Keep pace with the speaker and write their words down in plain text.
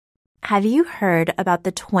Have you heard about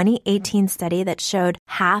the 2018 study that showed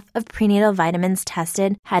half of prenatal vitamins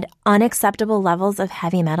tested had unacceptable levels of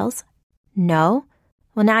heavy metals? No?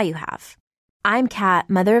 Well, now you have. I'm Kat,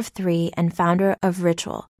 mother of 3 and founder of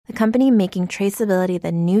Ritual, the company making traceability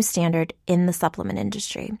the new standard in the supplement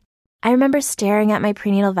industry. I remember staring at my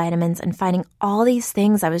prenatal vitamins and finding all these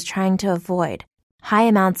things I was trying to avoid. High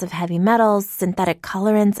amounts of heavy metals, synthetic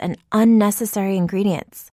colorants, and unnecessary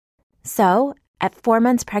ingredients. So, at 4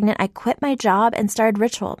 months pregnant, I quit my job and started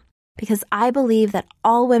Ritual because I believe that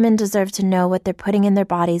all women deserve to know what they're putting in their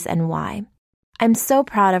bodies and why. I'm so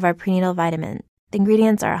proud of our prenatal vitamin. The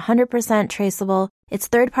ingredients are 100% traceable, it's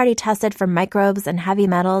third-party tested for microbes and heavy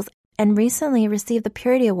metals, and recently received the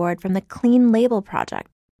Purity Award from the Clean Label Project.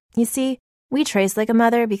 You see, we trace like a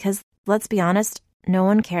mother because, let's be honest, no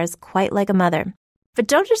one cares quite like a mother. But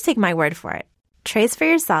don't just take my word for it. Trace for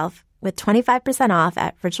yourself with 25% off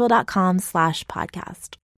at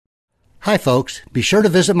ritual.com/podcast. Hi, folks. Be sure to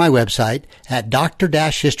visit my website at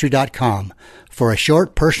dr-history.com for a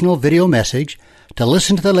short personal video message, to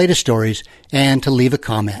listen to the latest stories, and to leave a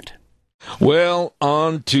comment. Well,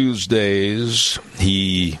 on Tuesdays,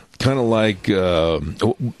 he kind of like,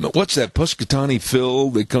 what's that, Puscatani Phil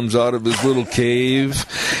that comes out of his little cave?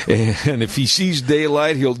 And if he sees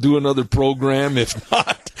daylight, he'll do another program.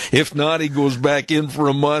 If not, he goes back in for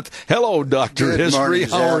a month. Hello, Dr. History. Morning,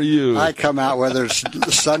 how are you? I come out whether it's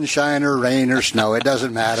sunshine or rain or snow. It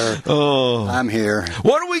doesn't matter. Oh, I'm here.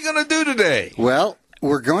 What are we going to do today? Well,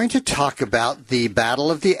 we're going to talk about the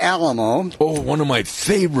Battle of the Alamo. Oh, one of my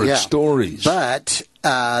favorite stories. But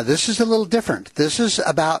this is a little different. This is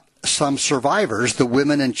about some survivors, the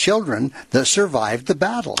women and children that survived the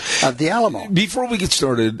Battle of the Alamo. Before we get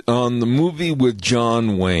started on the movie with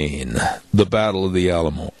John Wayne, The Battle of the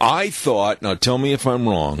Alamo, I thought, now tell me if I'm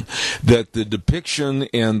wrong, that the depiction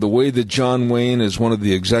and the way that John Wayne is one of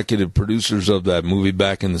the executive producers of that movie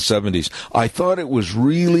back in the 70s, I thought it was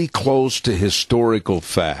really close to historical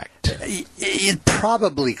fact.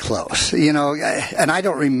 Probably close, and I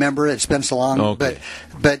don't remember. It's been so long. Okay.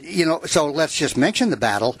 But so let's just mention the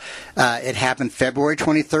battle. It happened February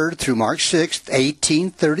 23rd through March 6th,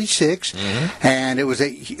 1836, and it was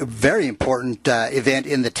a very important event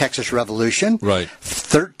in the Texas Revolution. Right.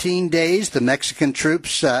 13 days, the Mexican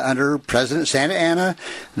troops under President Santa Anna,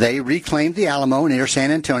 they reclaimed the Alamo near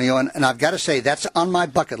San Antonio, and I've got to say that's on my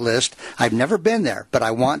bucket list. I've never been there, but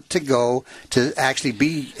I want to go to actually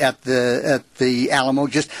be at the Alamo.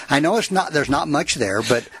 I know there's not much there,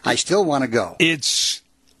 but I still want to go.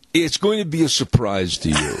 It's going to be a surprise to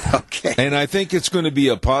you. Okay. And I think it's going to be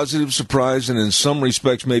a positive surprise, and in some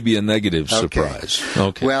respects maybe a negative surprise.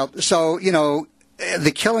 Okay. Well, so,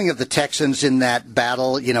 the killing of the Texans in that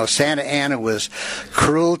battle, Santa Anna was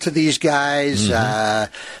cruel to these guys, the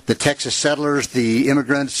Texas settlers, the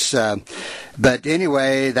immigrants. But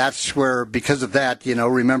anyway, that's where, because of that,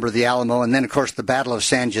 remember the Alamo. And then, of course, the Battle of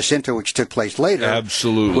San Jacinto, which took place later.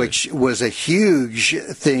 Absolutely. Which was a huge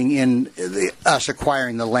thing in us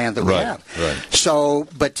acquiring the land that we have. Right. So,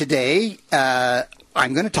 but today,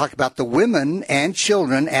 I'm going to talk about the women and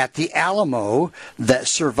children at the Alamo that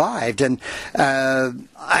survived. And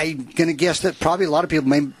I'm going to guess that probably a lot of people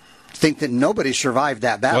may think that nobody survived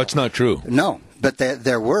that battle. Well, that's not true. No, but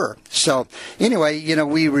there were. So anyway,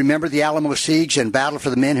 we remember the Alamo siege and battle for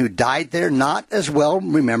the men who died there. Not as well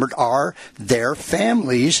remembered are their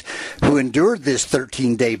families who endured this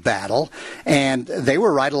 13-day battle, and they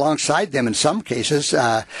were right alongside them in some cases.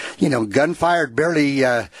 Gunfire barely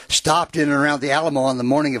stopped in and around the Alamo on the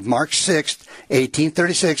morning of March 6th,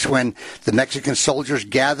 1836, when the Mexican soldiers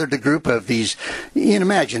gathered a group of these, you can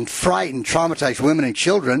imagine, frightened, traumatized women and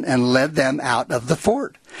children and led them out of the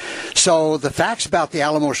fort. So the facts about the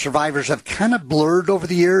Alamo survivors have kind of blurred over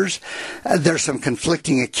the years. There's some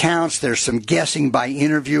conflicting accounts. There's some guessing by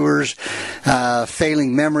interviewers,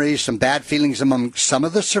 failing memories, some bad feelings among some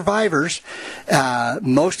of the survivors.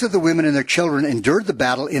 Most of the women and their children endured the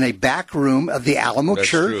battle in a back room of the Alamo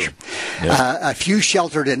Church. True. Yeah. A few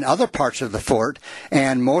sheltered in other parts of the fort,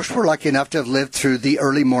 and most were lucky enough to have lived through the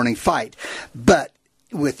early morning fight. But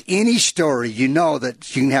with any story, you know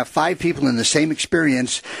that you can have 5 people in the same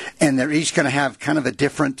experience, and they're each going to have kind of a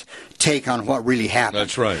different take on what really happened.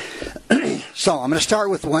 That's right. So I'm going to start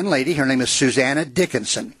with one lady. Her name is Susanna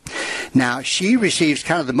Dickinson. Now, she receives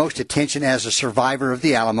kind of the most attention as a survivor of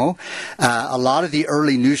the Alamo. A lot of the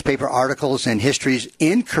early newspaper articles and histories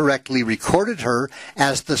incorrectly recorded her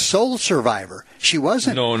as the sole survivor. She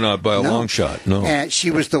wasn't. No, not by a long shot, no. And she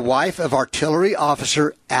was the wife of artillery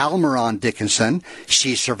officer Almiron Dickinson.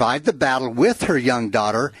 She survived the battle with her young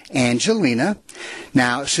daughter, Angelina.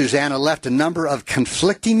 Now, Susanna left a number of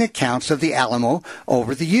conflicting accounts of the Alamo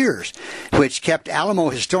over the years, which kept Alamo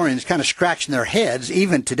historians kind of scratching their heads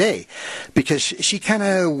even today, because she kind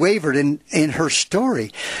of wavered in her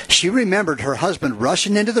story. She remembered her husband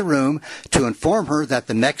rushing into the room to inform her that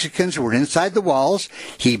the Mexicans were inside the walls.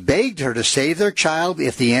 He begged her to save their child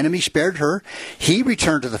if the enemy spared her. He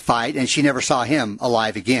returned to the fight, and she never saw him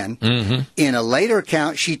alive again. Mm-hmm. In a later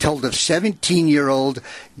account, she told of 17-year-old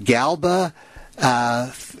Galba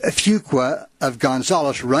Fuqua of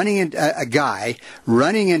Gonzales running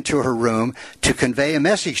into her room to convey a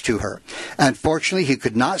message to her. Unfortunately, he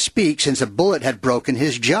could not speak since a bullet had broken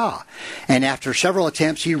his jaw. And after several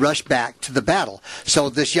attempts, he rushed back to the battle. So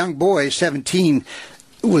this young boy, 17,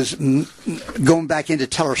 was going back in to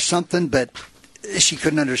tell her something, but she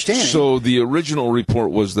couldn't understand it. So the original report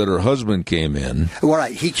was that her husband came in. Well,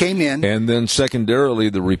 right, he came in. And then secondarily,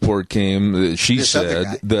 the report came, she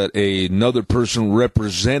said, that another person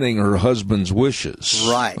representing her husband's wishes.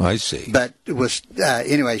 Right. I see. But it was,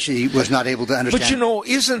 anyway, she was not able to understand. But,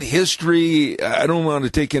 isn't history, I don't want to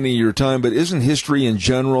take any of your time, but isn't history in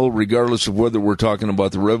general, regardless of whether we're talking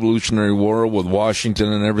about the Revolutionary War with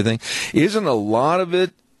Washington and everything, isn't a lot of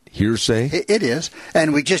it hearsay? It is,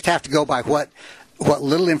 and we just have to go by what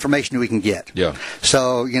little information we can get. Yeah.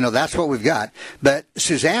 So, that's what we've got. But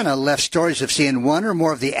Susanna left stories of seeing one or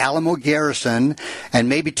more of the Alamo garrison and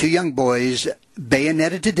maybe two young boys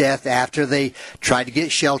bayoneted to death after they tried to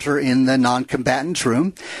get shelter in the non-combatants'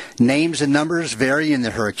 room. Names and numbers vary in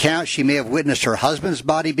her account. She may have witnessed her husband's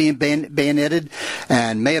body being bayoneted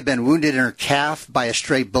and may have been wounded in her calf by a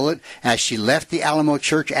stray bullet as she left the Alamo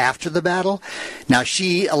Church after the battle. Now,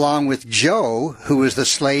 she, along with Joe, who was the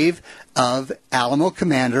slave of Alamo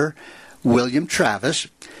commander William Travis,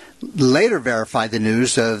 later verified the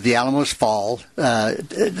news of the Alamo's fall.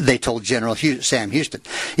 They told General Sam Houston.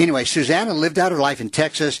 Anyway, Susanna lived out her life in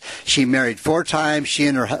Texas. She married 4 times. She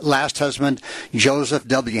and her last husband, Joseph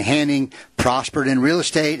W. Hanning, prospered in real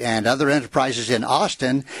estate and other enterprises in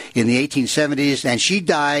Austin in the 1870s, and she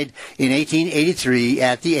died in 1883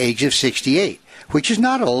 at the age of 68. Which is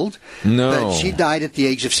not old, but she died at the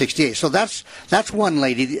age of 68. So that's one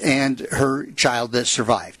lady and her child that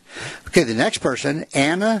survived. Okay, the next person,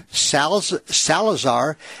 Anna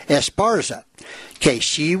Salazar Esparza. Okay,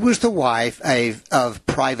 she was the wife of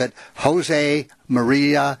Private Jose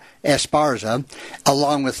Maria Esparza,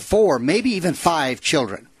 along with 4, maybe even 5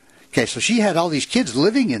 children. Okay, so she had all these kids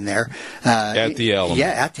living in there. At the Alamo. Yeah,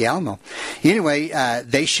 at the Alamo. Anyway,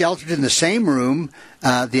 they sheltered in the same room,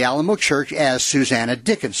 the Alamo Church, as Susanna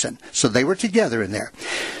Dickinson. So they were together in there.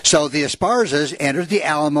 So the Esparzas entered the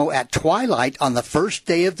Alamo at twilight on the first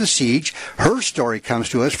day of the siege. Her story comes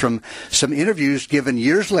to us from some interviews given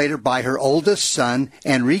years later by her oldest son,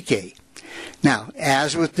 Enrique. Now,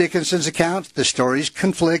 as with Dickinson's account, the stories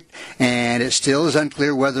conflict, and it still is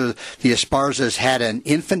unclear whether the Esparzas had an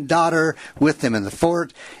infant daughter with them in the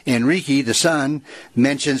fort. Enrique, the son,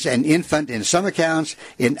 mentions an infant in some accounts.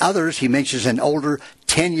 In others, he mentions an older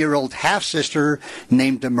 10-year-old half-sister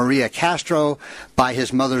named Maria Castro by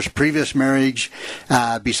his mother's previous marriage.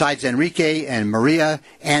 Besides Enrique and Maria,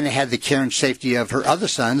 Anna had the care and safety of her other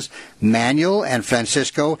sons, Manuel and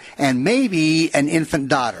Francisco, and maybe an infant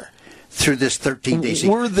daughter through this 13-day siege.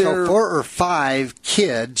 Were there... So 4 or 5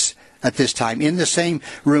 kids at this time in the same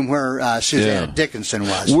room where Susanna Dickinson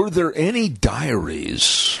was. Were there any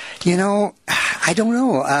diaries? I don't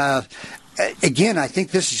know. Again, I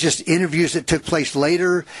think this is just interviews that took place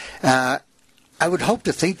later. I would hope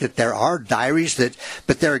to think that there are diaries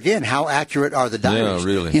but there again, how accurate are the diaries?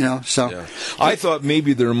 Yeah, really. So. I thought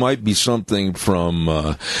maybe there might be something from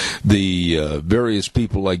the various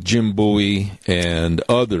people like Jim Bowie and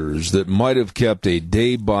others that might have kept a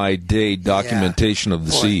day-by-day documentation of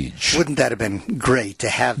the siege. Wouldn't that have been great to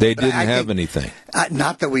have? They didn't have anything.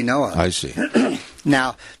 Not that we know of. I see.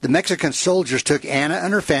 Now, the Mexican soldiers took Anna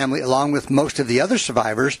and her family, along with most of the other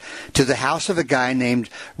survivors, to the house of a guy named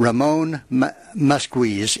Ramon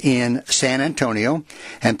Musquiz in San Antonio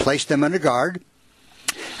and placed them under guard.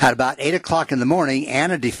 At about 8 o'clock in the morning,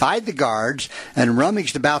 Anna defied the guards and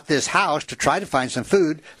rummaged about this house to try to find some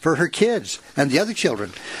food for her kids and the other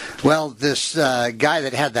children. Well, this guy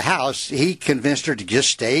that had the house, he convinced her to just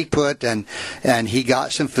stay put, and he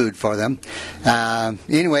got some food for them.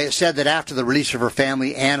 Anyway, it said that after the release of her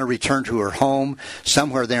family, Anna returned to her home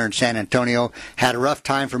somewhere there in San Antonio, had a rough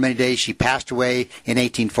time for many days. She passed away in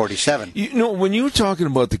 1847. You know, when you were talking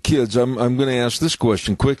about the kids, I'm going to ask this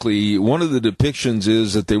question quickly. One of the depictions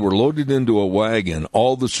is that they were loaded into a wagon,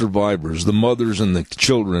 all the survivors, the mothers and the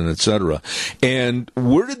children, etc. And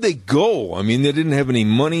where did they go? I mean, they didn't have any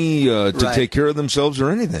money to take care of themselves or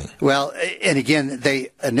anything. Well, and again,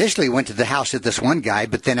 they initially went to the house of this one guy,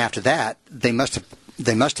 but then after that, they must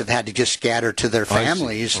have had to just scatter to their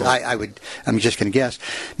families. I'm just going to guess.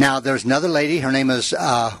 Now, there's another lady. Her name is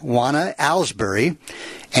Juana Alsbury,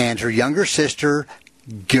 and her younger sister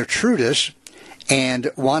Gertrudis,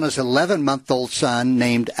 and Juana's 11-month-old son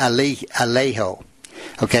named Alejo.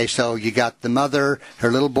 Okay, so you got the mother,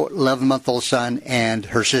 her little 11-month-old son, and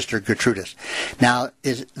her sister Gertrudis. Now,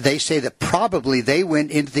 they say that probably they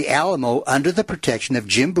went into the Alamo under the protection of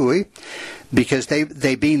Jim Bowie, because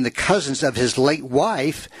they being the cousins of his late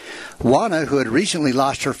wife, Juana, who had recently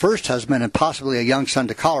lost her first husband and possibly a young son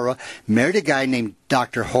to cholera, married a guy named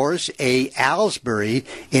Dr. Horace A. Alsbury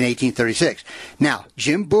in 1836. Now,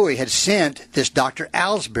 Jim Bowie had sent this Dr.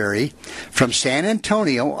 Alsbury from San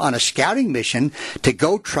Antonio on a scouting mission to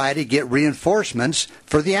go try to get reinforcements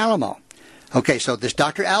for the Alamo. Okay, so this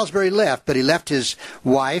Dr. Alsbury left, but he left his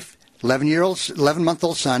wife,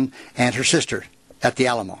 11-month-old son, and her sister at the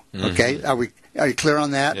Alamo. Okay, are you clear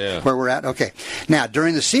on that? Yeah. Where we're at? Okay. Now,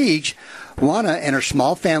 during the siege, Juana and her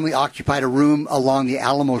small family occupied a room along the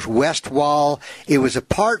Alamo's west wall. It was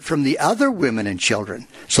apart from the other women and children.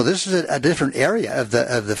 So this is a different area of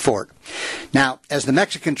the fort. Now, as the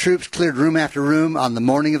Mexican troops cleared room after room on the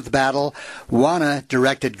morning of the battle, Juana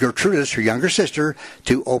directed Gertrudis, her younger sister,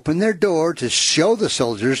 to open their door to show the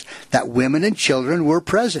soldiers that women and children were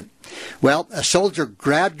present. Well, a soldier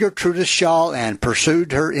grabbed Gertrudis' shawl and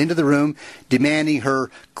pursued her into the room, demanding her,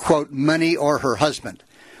 quote, money or her husband.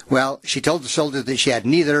 Well, she told the soldier that she had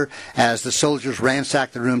neither, as the soldiers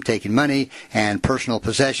ransacked the room, taking money and personal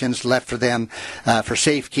possessions left for them for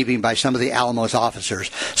safekeeping by some of the Alamo's officers.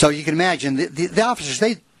 So you can imagine the officers,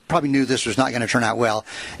 they probably knew this was not going to turn out well,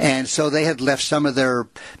 and so they had left some of their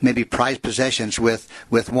maybe prized possessions with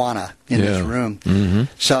Juana in this room. Mm-hmm.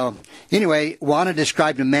 So anyway, Juana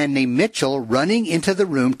described a man named Mitchell running into the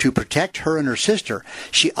room to protect her and her sister.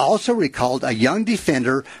 She also recalled a young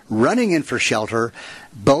defender running in for shelter.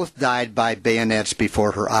 Both died by bayonets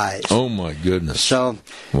before her eyes. Oh, my goodness. So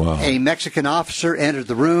a Mexican officer entered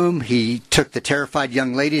the room. He took the terrified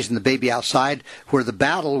young ladies and the baby outside, where the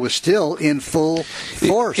battle was still in full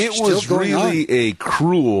force. It was really a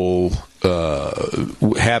cruel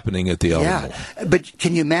happening at the Alamo. Yeah, but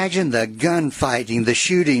can you imagine the gunfighting, the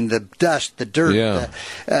shooting, the dust, the dirt,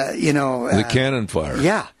 the cannon fire.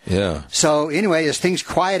 Yeah. So anyway, as things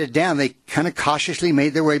quieted down, they kind of cautiously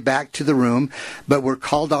made their way back to the room, but were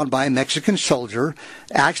called on by a Mexican soldier,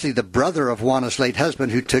 actually the brother of Juana's late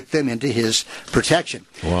husband, who took them into his protection.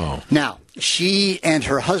 Wow. Now, she and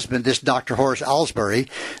her husband, this Dr. Horace Alsbury,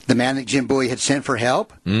 the man that Jim Bowie had sent for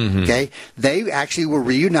help, okay, they actually were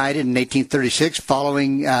reunited in 1836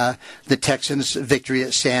 following the Texans' victory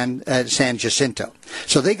at San Jacinto.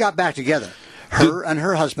 So they got back together, and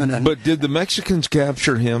her husband. But did the Mexicans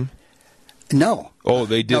capture him? No. Oh,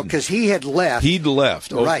 they didn't. No, because he had left. He'd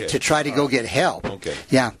left. Okay. Right, to try to go get help. Okay.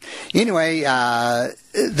 Yeah. Anyway,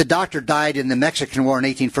 the doctor died in the Mexican War in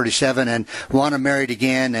 1847, and Juana married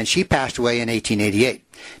again, and she passed away in 1888.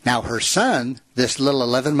 Now, her son, this little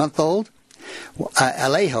 11-month-old,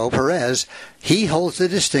 Alejo Perez, he holds the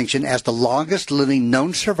distinction as the longest living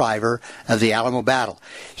known survivor of the Alamo battle.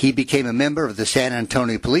 He became a member of the San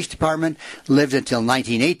Antonio Police Department, lived until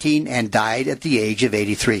 1918, and died at the age of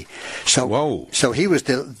 83. So he was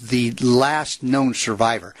the last known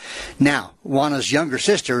survivor. Now, Juana's younger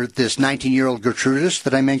sister, this 19-year-old Gertrudis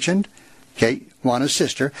that I mentioned, okay, Juana's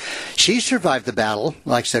sister, she survived the battle,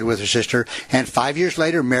 like I said, with her sister, and 5 years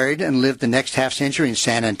later married and lived the next half century in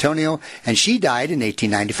San Antonio, and she died in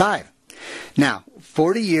 1895. Now,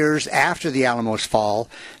 40 years after the Alamo's fall,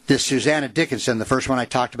 this Susanna Dickinson, the first one I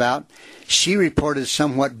talked about, she reported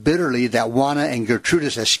somewhat bitterly that Juana and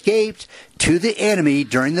Gertrudis escaped to the enemy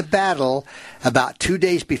during the battle about 2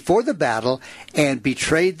 days before the battle and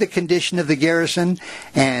betrayed the condition of the garrison,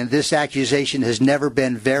 and this accusation has never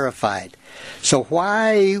been verified. So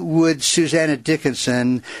why would Susanna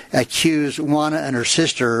Dickinson accuse Juana and her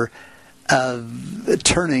sister of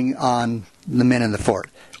turning on the men in the fort?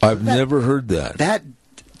 I've never heard that. That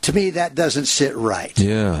to me, that doesn't sit right.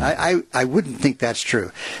 Yeah. I wouldn't think that's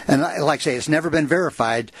true. And like I say, it's never been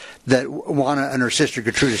verified that Juana and her sister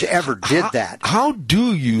Gertrudis ever did that. How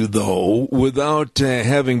do you, though, without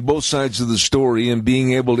having both sides of the story and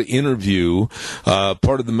being able to interview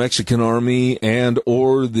part of the Mexican army and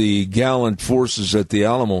or the gallant forces at the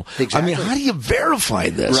Alamo? Exactly. I mean, how do you verify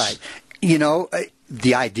this? Right. You know,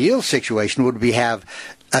 the ideal situation would be have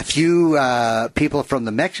a few people from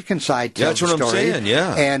the Mexican side tell the story. That's what I'm saying,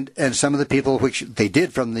 yeah. And some of the people, which they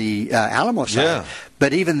did from the Alamo side. Yeah.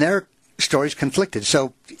 But even their stories conflicted.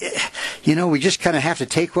 So, you know, we just kind of have to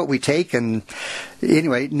take what we take. And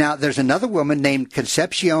anyway, now there's another woman named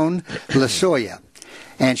Concepcion Lozoya.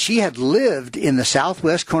 And she had lived in the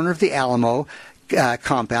southwest corner of the Alamo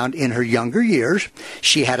compound in her younger years.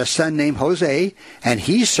 She had a son named Jose, and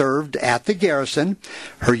he served at the garrison.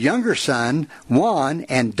 Her younger son, Juan,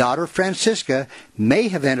 and daughter Francisca may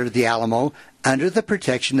have entered the Alamo under the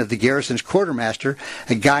protection of the garrison's quartermaster,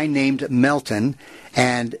 a guy named Melton,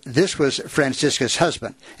 and this was Francisca's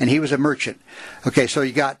husband, and he was a merchant. Okay, so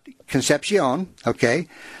you got Concepcion, okay,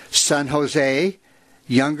 son Jose,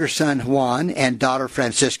 younger son Juan, and daughter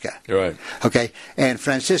Francisca. Right. Okay, and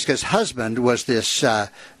Francisca's husband was this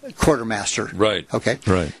quartermaster. Right. Okay.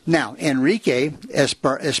 Right. Now, Enrique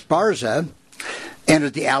Esparza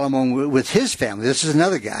entered the Alamo with his family. This is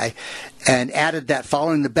another guy, and added that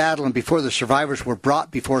following the battle and before the survivors were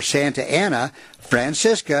brought before Santa Anna,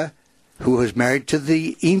 Francisca, who was married to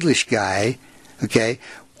the English guy, okay,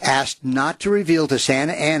 asked not to reveal to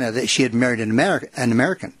Santa Anna that she had married an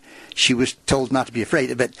American. She was told not to be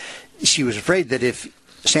afraid, but she was afraid that if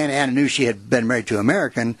Santa Anna knew she had been married to an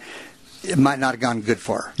American, it might not have gone good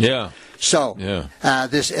for her. Yeah. So,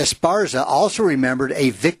 this Esparza also remembered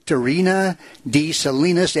a Victorina de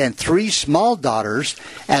Salinas and 3 small daughters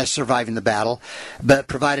as surviving the battle, but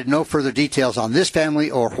provided no further details on this family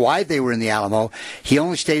or why they were in the Alamo. He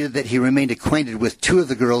only stated that he remained acquainted with 2 of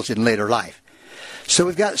the girls in later life. So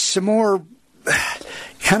we've got some more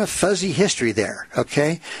kind of fuzzy history there,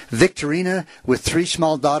 okay? Victorina with 3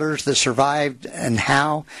 small daughters that survived and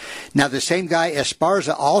how. Now, the same guy,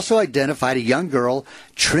 Esparza, also identified a young girl,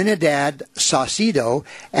 Trinidad Saucedo,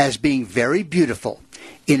 as being very beautiful.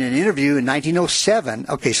 In an interview in 1907,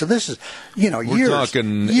 okay, so this is, We're years.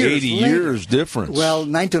 talking years 80 later. years difference. Well,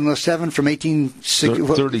 1907 from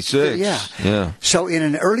 1836. Yeah. So in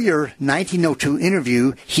an earlier 1902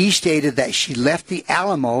 interview, he stated that she left the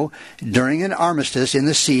Alamo during an armistice in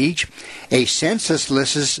the siege. A census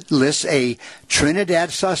lists a Trinidad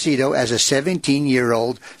Saucedo as a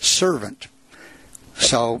 17-year-old servant.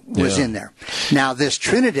 So was in there. Now, this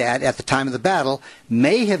Trinidad, at the time of the battle,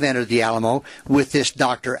 may have entered the Alamo with this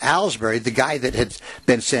Dr. Alsbury, the guy that had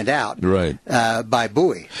been sent out by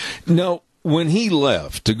Bowie. Now, when he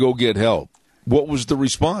left to go get help, what was the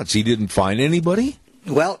response? He didn't find anybody?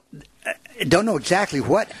 Well, I don't know exactly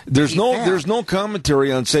what. There's no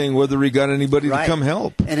commentary on saying whether he got anybody to come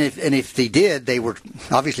help. And if they did, they were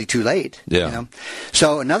obviously too late. Yeah.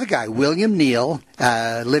 So another guy, William Neal,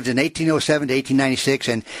 lived in 1807 to 1896,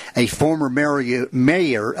 and a former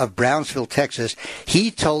mayor of Brownsville, Texas. He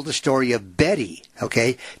told the story of Betty,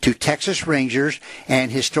 to Texas Rangers and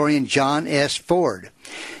historian John S. Ford.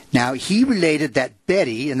 Now, he related that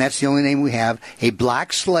Betty, and that's the only name we have, a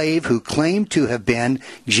black slave who claimed to have been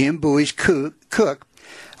Jim Bowie's cook,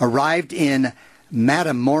 arrived in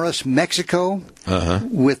Matamoros, Mexico,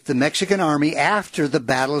 with the Mexican army after the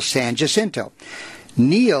Battle of San Jacinto.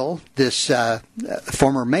 Neal, this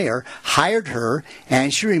former mayor, hired her,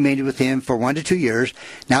 and she remained with him for 1 to 2 years.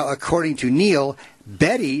 Now, according to Neal,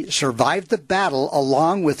 Betty survived the battle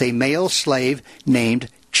along with a male slave named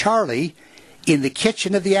Charlie in the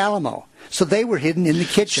kitchen of the Alamo. So they were hidden in the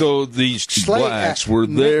kitchen. So these blacks were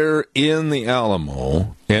there in the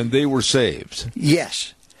Alamo, and they were saved.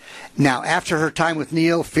 Yes. Now, after her time with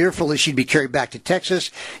Neal, fearful that she'd be carried back to Texas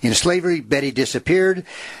in slavery, Betty disappeared.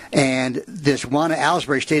 And this Juana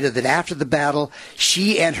Alsbury stated that after the battle,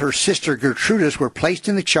 she and her sister Gertrudis were placed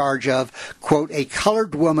in the charge of, quote, a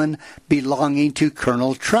colored woman belonging to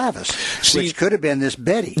Colonel Travis, which could have been this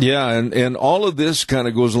Betty. Yeah, and all of this kind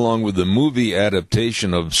of goes along with the movie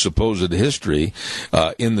adaptation of supposed history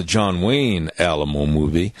in the John Wayne Alamo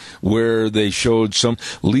movie, where they showed some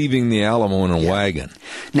leaving the Alamo in a wagon.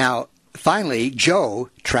 Now, finally, Joe,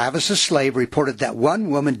 Travis's slave, reported that one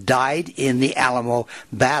woman died in the Alamo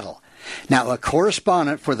battle. Now, a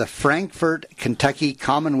correspondent for the Frankfort, Kentucky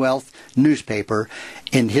Commonwealth newspaper,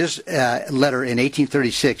 in his letter in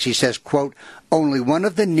 1836, he says, quote, only one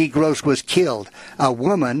of the Negroes was killed, a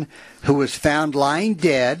woman who was found lying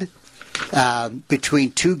dead,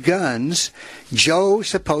 between two guns. Joe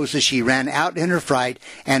supposes she ran out in her fright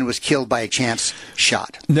and was killed by a chance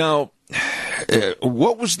shot. Now,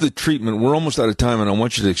 what was the treatment? We're almost out of time, and I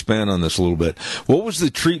want you to expand on this a little bit. What was the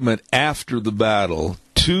treatment after the battle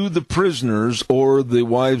to the prisoners or the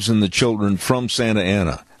wives and the children from Santa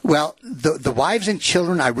Ana? Well, the wives and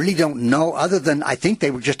children, I really don't know, other than I think they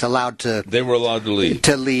were just allowed to... They were allowed to leave.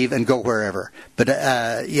 To leave and go wherever. But,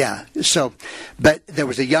 but there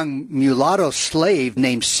was a young mulatto slave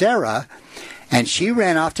named Sarah, and she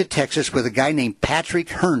ran off to Texas with a guy named Patrick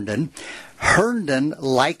Herndon. Herndon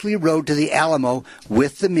likely rode to the Alamo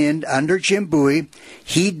with the men under Jim Bowie.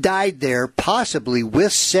 He died there, possibly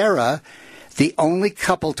with Sarah, the only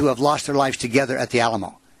couple to have lost their lives together at the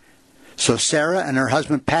Alamo. So Sarah and her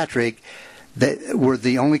husband Patrick, they were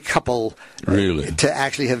the only couple really to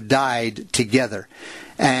actually have died together.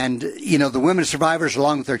 And, you know, the women survivors,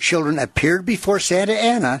 along with their children, appeared before Santa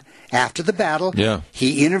Ana after the battle. Yeah.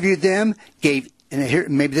 He interviewed them, and here,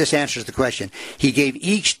 maybe this answers the question. He gave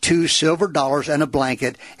each $2 silver and a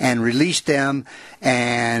blanket and released them.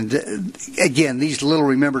 And again, these little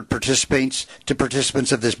remembered participants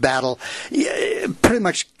of this battle, pretty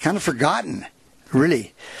much kind of forgotten,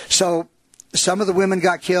 really. So some of the women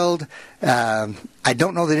got killed. I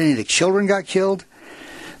don't know that any of the children got killed.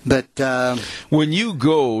 But when you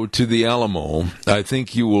go to the Alamo, I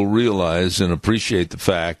think you will realize and appreciate the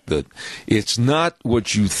fact that it's not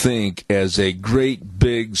what you think as a great,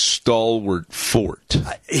 big, stalwart fort.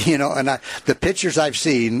 You know, and the pictures I've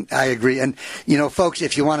seen, I agree. And, you know, folks,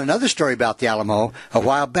 if you want another story about the Alamo, a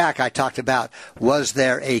while back I talked about, was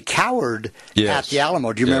there a coward at the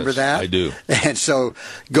Alamo? Do you remember that? I do. And so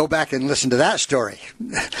go back and listen to that story.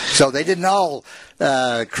 So they didn't all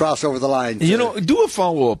cross over the line. You know, do a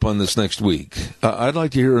follow-up on this next week. I'd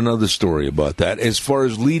like to hear another story about that as far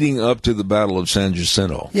as leading up to the Battle of San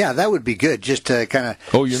Jacinto. Yeah, that would be good, just to kind of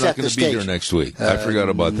Oh, you're not going to be here next week. I forgot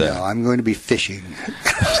about that. No, I'm going to be fishing.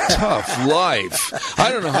 Tough life.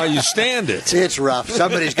 I don't know how you stand it. It's rough.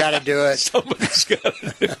 Somebody's got to do it. Somebody's got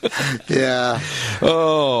to do it. Yeah.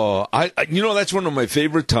 Oh, you know, that's one of my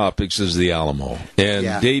favorite topics is the Alamo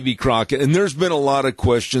and Davy Crockett. And there's been a lot of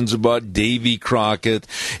questions about Davy Crockett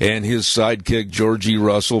and his sidekick, Georgie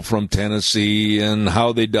Russell from Tennessee, and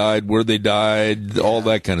how they died, where they died, all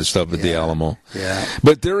that kind of stuff at the Alamo. Yeah.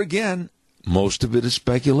 But there again, most of it is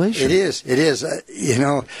speculation. It is. It is. You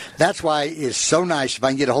know, that's why it's so nice if I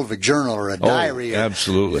can get a hold of a journal or a diary.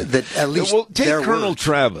 Absolutely. That at least take Colonel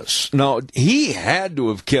Travis. Now, he had to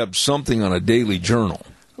have kept something on a daily journal.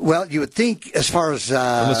 Well, you would think, as far as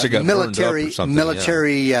military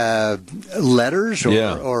letters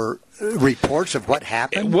or reports of what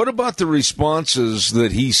happened. And what about the responses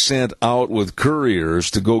that he sent out with couriers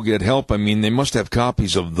to go get help? I mean, they must have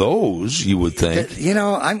copies of those, you would think. You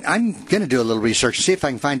know, I'm going to do a little research, see if I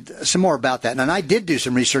can find some more about that. And I did do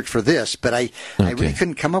some research for this, but I really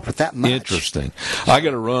couldn't come up with that much. Interesting. I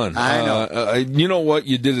got to run. I know. You know what?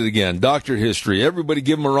 You did it again. Dr. History. Everybody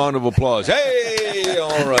give him a round of applause. Hey!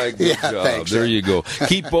 All right. Good job. Thanks, there you go.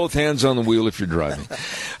 Keep both hands on the wheel if you're driving.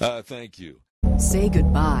 Thank you. Say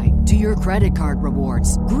goodbye to your credit card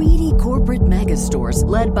rewards. Greedy corporate mega stores,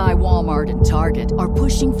 led by Walmart and Target, are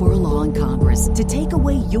pushing for a law in Congress to take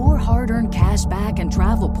away your hard-earned cash back and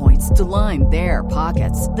travel points to line their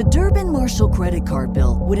pockets. The Durbin-Marshall credit card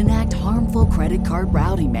bill would enact harmful credit card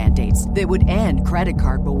routing mandates that would end credit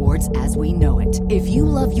card rewards as we know it. If you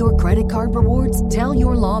love your credit card rewards, tell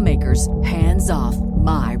your lawmakers, hands off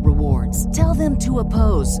my rewards. Tell them to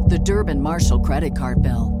oppose the Durbin-Marshall credit card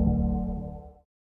bill.